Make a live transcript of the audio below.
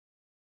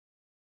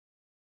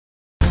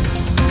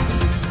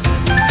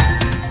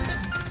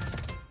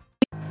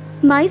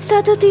My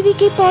startup TV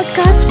के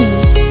podcast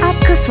में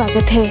आपका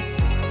स्वागत है।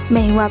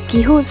 मैं हूँ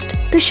आपकी होस्ट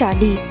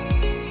तुषाली।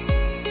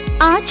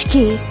 आज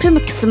के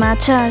प्रमुख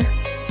समाचार।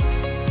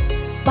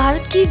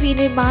 भारत की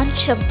विनिर्माण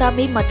क्षमता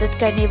में मदद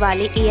करने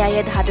वाले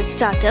एआई-आध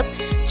स्टार्टअप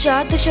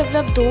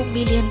 $4.2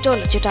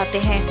 मिलियन जुटाते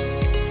हैं।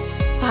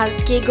 भारत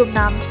के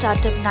गुमनाम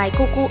स्टार्टअप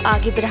नाइको को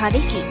आगे बढ़ाने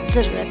की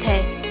जरूरत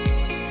है।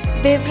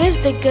 बेवरेज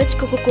दिग्गज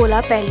कोका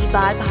कोला पहली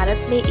बार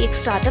भारत में एक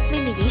स्टार्टअप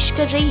में निवेश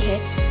कर रही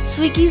है।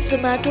 स्विगी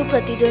जोमैटो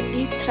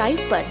प्रतिद्वंदी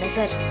थ्राइव पर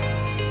नजर।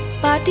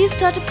 भारतीय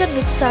स्टार्टअप का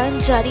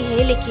नुकसान जारी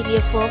है, लेकिन ये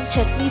फर्म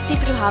छटनी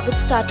से प्रभावित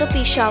स्टार्टअप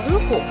पेशेवरों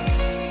को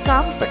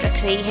काम पर रख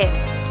रही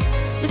है।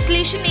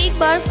 विश्लेषण एक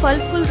बार फल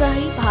फूल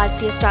रही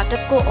भारतीय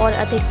स्टार्टअप को और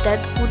अधिक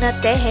दर्द होना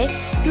तय है,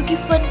 क्योंकि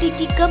फंडिंग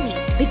की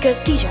कमी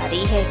बिगड़ती जा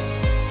रही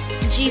है।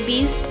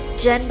 G20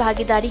 जन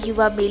भागीदारी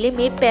युवा मेले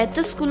में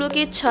 35 स्कूलों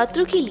के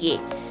छात्रों के लिए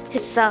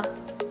हिस्सा।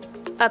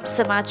 अब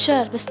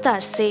समाचार विस्तार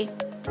से।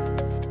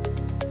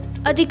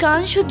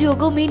 अधिकांश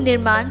उद्योगों में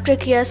निर्माण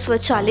प्रक्रिया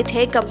स्वचालित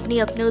है। कंपनी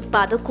अपने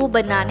उत्पादों को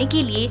बनाने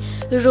के लिए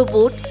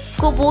रोबोट,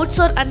 कोबोट्स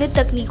और अन्य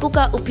तकनीकों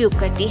का उपयोग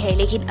करती है,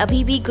 लेकिन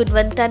अभी भी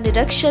गुणवत्ता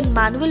निरीक्षण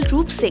मैनुअल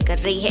रूप से कर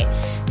रही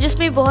है,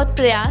 जिसमें बहुत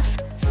प्रयास,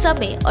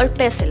 समय और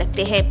पैसे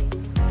लगते हैं।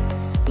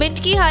 मिंट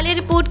की हालिया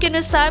रिपोर्ट के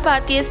अनुसार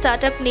भारतीय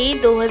स्टार्टअप ने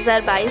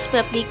 2022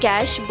 में अपनी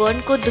कैश बर्न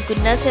को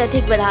दुगुना से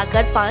अधिक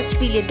बढ़ाकर $5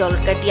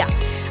 बिलियन कर दिया।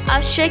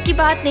 आश्चर्य की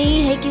बात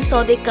नहीं है कि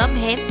सौदे कम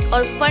हैं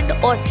और फंड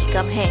और भी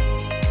कम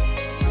है।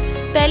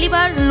 पहली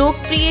बार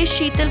लोकप्रिय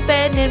शीतल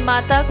पेय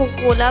निर्माता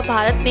कोका कोला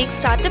भारत में एक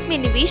स्टार्टअप में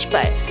निवेश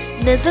पर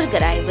नजर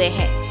गड़ाए हुए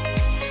हैं।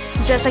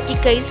 जैसा कि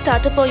कई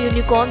स्टार्टअप और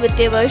यूनिकॉर्न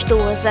वित्तीय वर्ष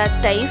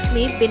 2023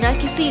 में बिना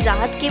किसी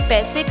राहत के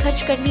पैसे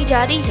खर्च करनी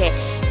जा रही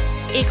है।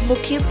 एक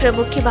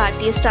प्रमुख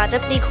भारतीय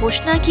स्टार्टअप ने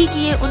घोषणा की कि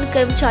ये उन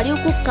कर्मचारियों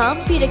को काम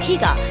पे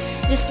रखेगा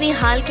जिसने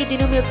हाल के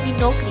दिनों में अपनी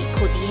नौकरी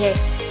खो दी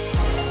है।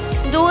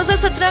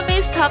 2017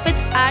 में स्थापित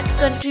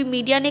AdCounty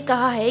मीडिया ने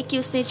कहा है कि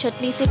उसने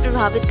छटनी से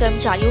प्रभावित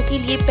कर्मचारियों के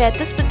लिए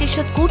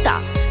 35%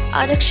 कोटा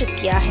आरक्षित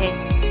किया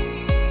है।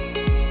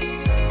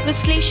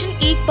 विश्लेषण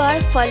एक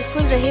बार फल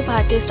फूल रहे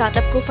भारतीय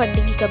स्टार्टअप को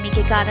फंडिंग की कमी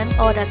के कारण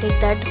और अधिक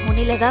दर्द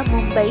होने लगा।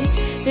 मुंबई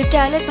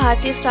रिटेलर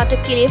भारतीय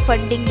स्टार्टअप के लिए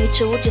फंडिंग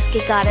निचोड़, जिसके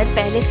कारण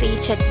पहले से ही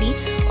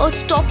छटनी और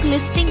स्टॉक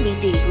लिस्टिंग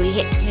में देरी हुई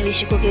है,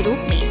 निवेशकों के रूप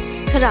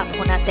में खराब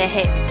होना तय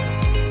है।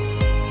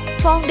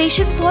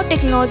 Foundation for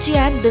technology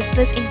and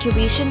business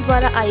incubation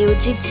द्वारा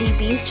आयोजित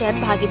G20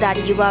 जन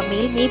भागीदारी युवा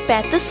मेल में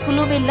 35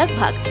 स्कूलों में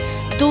लगभग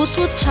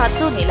 200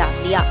 छात्रों ने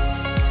लाभ लिया।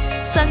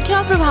 संख्या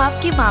और प्रभाव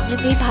के मामले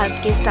में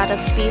भारत के स्टार्टअप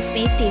स्पेस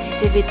में तेजी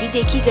से वृद्धि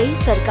देखी गई।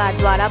 सरकार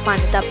द्वारा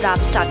मान्यता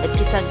प्राप्त स्टार्टअप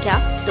की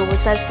संख्या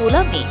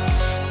 2016 में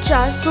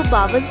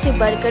 452 से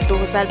बढ़कर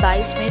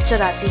 2022 में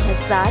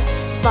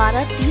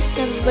 84,012 30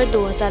 नवंबर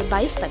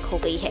 2022 तक हो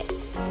गई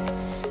है।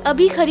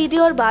 अभी खरीदे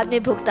और बाद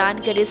में भुगतान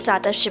करे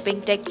स्टार्टअप शिपिंग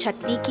टेक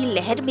छटनी की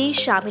लहर में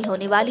शामिल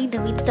होने वाली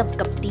नवीनतम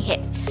कंपनी है।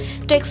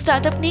 टेक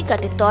स्टार्टअप ने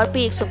कथित तौर पे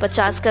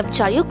 150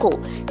 कर्मचारियों को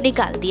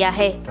निकाल दिया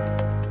है।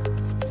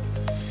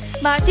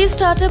 भारतीय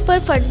स्टार्टअप पर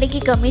फंडिंग की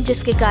कमी,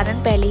 जिसके कारण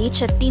पहले ही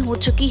छटनी हो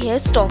चुकी है।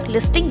 स्टॉक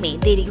लिस्टिंग में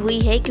देरी हुई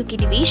है क्योंकि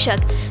निवेशक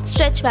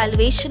स्ट्रेच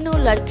वैल्यूएशन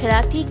और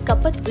लड़खड़ाती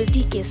खपत वृद्धि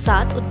के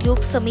साथ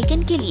उद्योग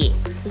समेकन के लिए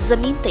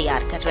जमीन तैयार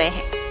कर रहे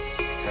हैं।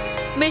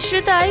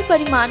 मिश्रित आय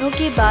परिमाणों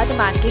के बाद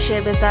अमेरिकी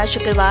शेयर बाजार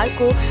शुक्रवार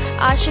को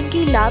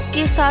आशंकीय लाभ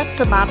के साथ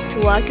समाप्त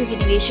हुआ, क्योंकि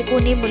निवेशकों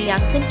ने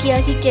मूल्यांकन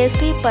किया कि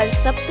कैसे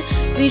परस्पर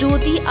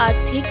विरोधी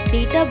आर्थिक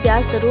डेटा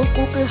ब्याज दरों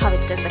को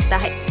प्रभावित कर सकता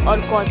है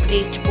और कॉर्पोरेट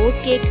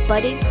रिपोर्ट के एक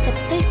बड़े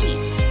सप्ताह की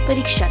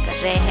परीक्षा कर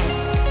रहे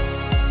हैं।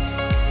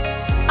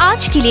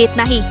 आज के लिए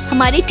इतना ही।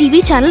 हमारे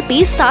टीवी चैनल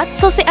पे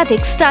 700 से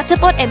अधिक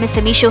स्टार्टअप और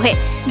MSME शो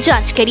है।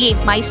 जांच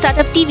करिए। माई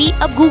स्टार्टअप टीवी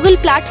अब गूगल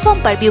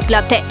प्लेटफॉर्म पर भी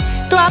उपलब्ध है,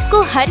 तो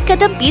आपको हर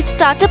कदम पे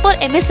स्टार्टअप और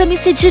MSME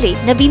से जुड़े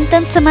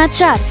नवीनतम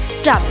समाचार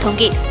प्राप्त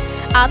होंगे।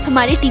 आप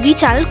हमारे टीवी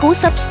चैनल को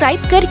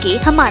सब्सक्राइब करके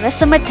हमारा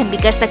समर्थन भी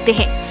कर सकते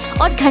हैं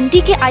और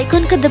घंटी के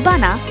आइकन को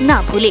दबाना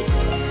ना भूलें।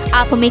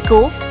 आप हमें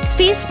को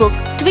फेसबुक,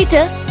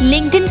 ट्विटर,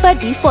 लिंक्डइन पर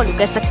भी फॉलो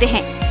कर सकते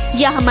हैं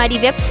या हमारी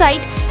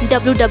वेबसाइट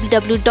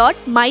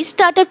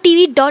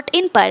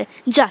www.mystartuptv.in पर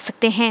जा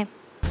सकते हैं।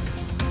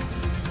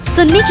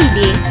 सुनने के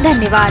लिए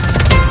धन्यवाद।